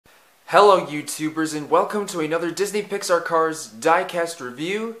Hello YouTubers and welcome to another Disney Pixar Cars diecast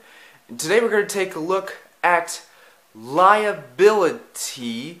review. And today we're going to take a look at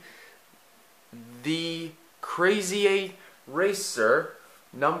Liability, the Crazy 8 racer,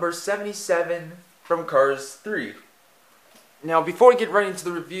 number 77 from Cars 3. Now before we get right into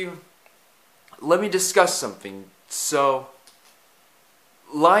the review, let me discuss something. So,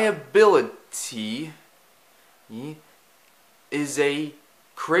 Liability is a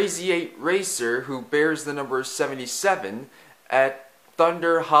Crazy 8 racer who bears the number 77 at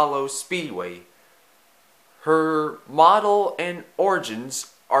Thunder Hollow Speedway. Her model and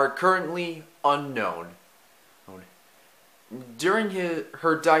origins are currently unknown. During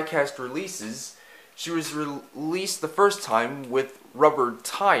her diecast releases, she was released the first time with rubber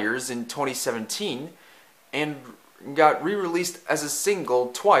tires in 2017 and got re-released as a single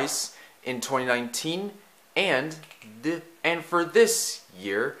twice in 2019 and for this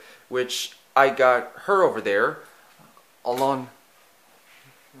year, which I got her over there along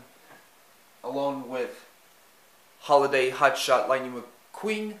with Holiday Hotshot Lightning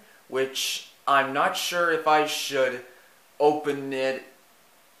McQueen, which I'm not sure if I should open it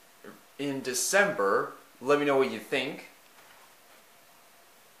in December. Let me know what you think.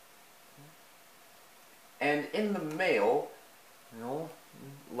 And in the mail,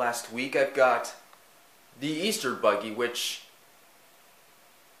 last week I've got the Easter Buggy, which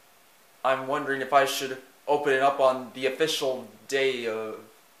I'm wondering if I should open it up on the official day of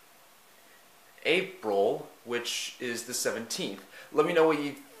April, which is the 17th. Let me know what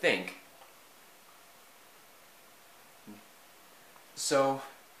you think. So,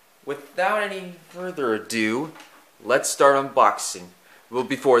 without any further ado, let's start unboxing. Well,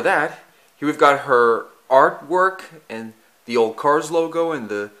 before that, here we've got her artwork and the old Cars logo and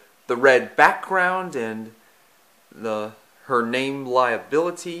the red background and her name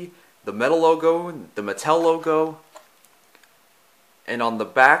Liability, the metal logo, the Mattel logo, and on the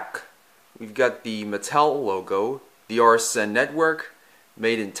back we've got the Mattel logo, the RSN network,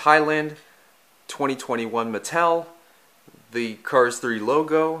 made in Thailand, 2021 Mattel, the Cars 3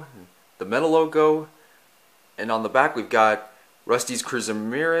 logo, the metal logo, and on the back we've got Rusty's Cruiser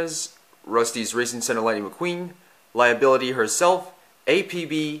Ramirez, Rusty's Racing Center Lightning McQueen, Liability herself,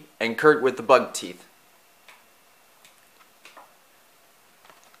 APB, and Kurt with the bug teeth.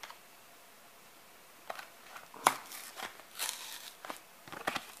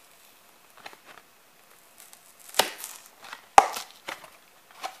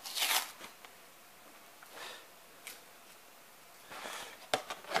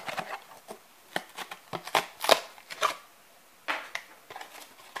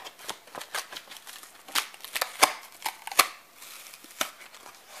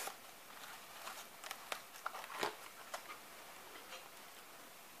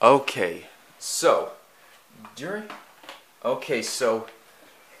 Okay, so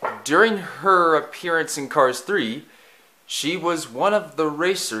during her appearance in Cars 3, she was one of the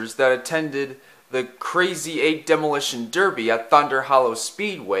racers that attended the Crazy 8 Demolition Derby at Thunder Hollow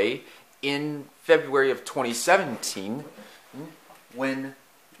Speedway in February of 2017, when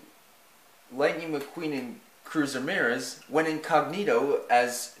Lightning McQueen and Cruiser Ramirez went incognito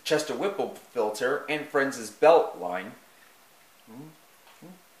as Chester Whipplefilter and Friends' Beltline.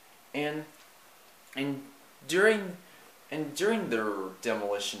 And during their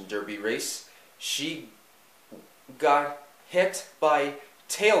Demolition Derby race, she got hit by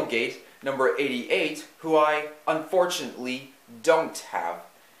Tailgate number 88, who I unfortunately don't have.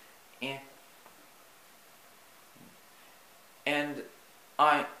 And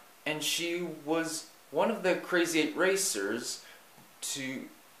she was one of the Crazy 8 racers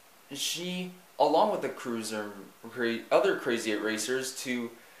along with the other Crazy 8 racers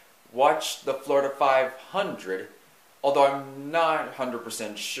to watch the Florida 500, although I'm not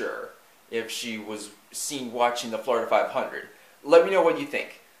 100% sure if she was seen watching the Florida 500. Let me know what you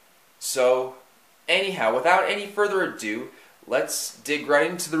think. So, anyhow, without any further ado, let's dig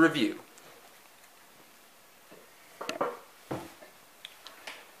right into the review.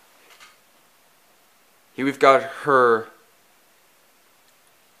 Here we've got her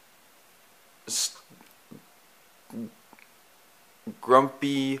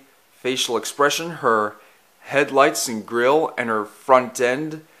grumpy facial expression, her headlights and grille, and her front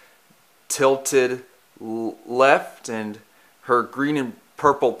end tilted left, and her green and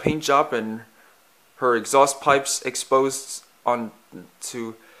purple paint job, and her exhaust pipes exposed out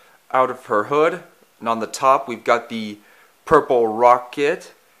of her hood. And on the top we've got the purple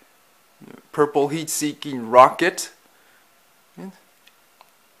heat-seeking rocket.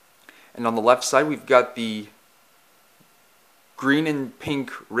 And on the left side we've got the green and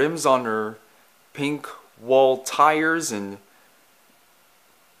pink rims on her pink wall tires, and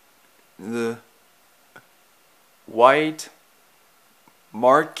the white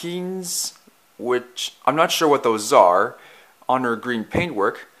markings, which I'm not sure what those are, on her green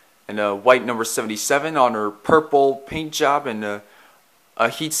paintwork, and a white number 77 on her purple paint job, and a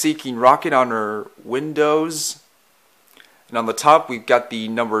heat-seeking rocket on her windows. And on the top we've got the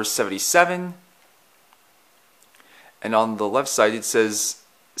number 77, and on the left side it says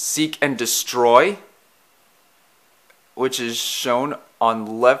Seek and Destroy, which is shown on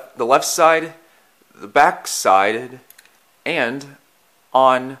the left side, the back side, and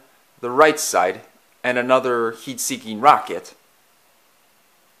on the right side, and another heat-seeking rocket.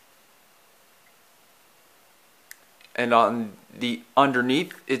 And on the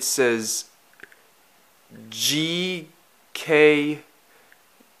underneath it says GK.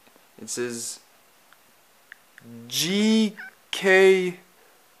 It says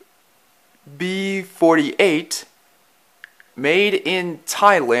GKB48, made in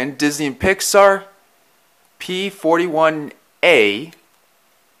Thailand, Disney and Pixar, P41A.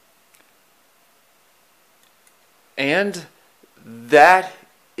 And that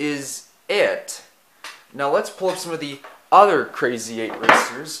is it. Now let's pull up some of the other Crazy 8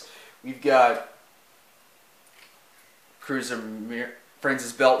 racers. We've got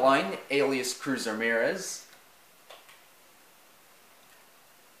Francis Beltline, alias Cruz Ramirez.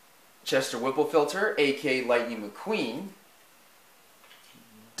 Chester Whipplefilter, aka Lightning McQueen.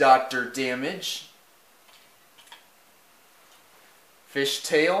 Dr. Damage.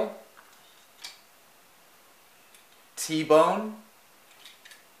 Fishtail. T-Bone.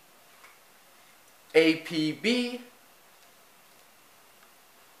 APB.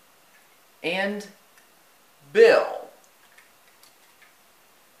 And Bill.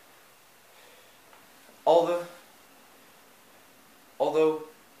 Although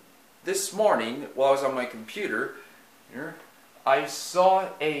this morning, while I was on my computer, I saw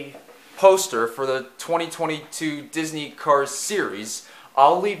a poster for the 2022 Disney Cars series.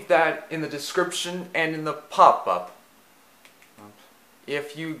 I'll leave that in the description and in the pop-up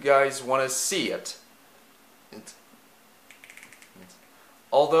if you guys want to see it.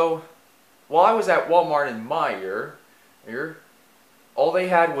 Although, while I was at Walmart in Meijer, all they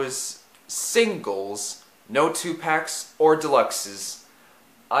had was singles, no 2-packs or deluxes.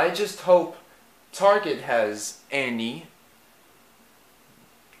 I just hope Target has any.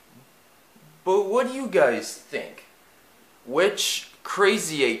 But what do you guys think? Which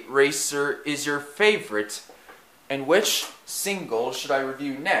Crazy 8 racer is your favorite, and which single should I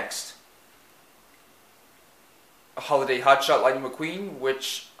review next? Holiday Hotshot Lightning McQueen,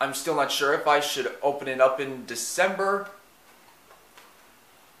 which I'm still not sure if I should open it up in December,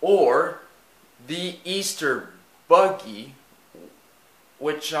 or the Easter Buggy,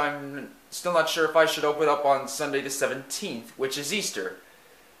 which I'm still not sure if I should open up on Sunday the 17th, which is Easter.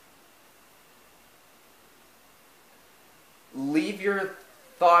 Leave your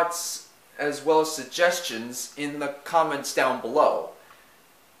thoughts as well as suggestions in the comments down below.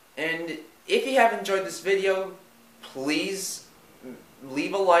 And if you have enjoyed this video, please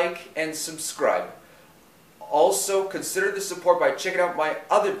leave a like and subscribe. Also, consider the support by checking out my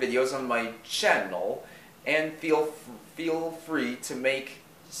other videos on my channel, and feel free to make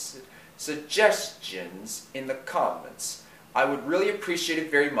suggestions in the comments. I would really appreciate it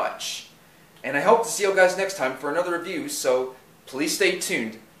very much. And I hope to see you guys next time for another review, so please stay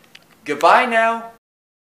tuned. Goodbye now.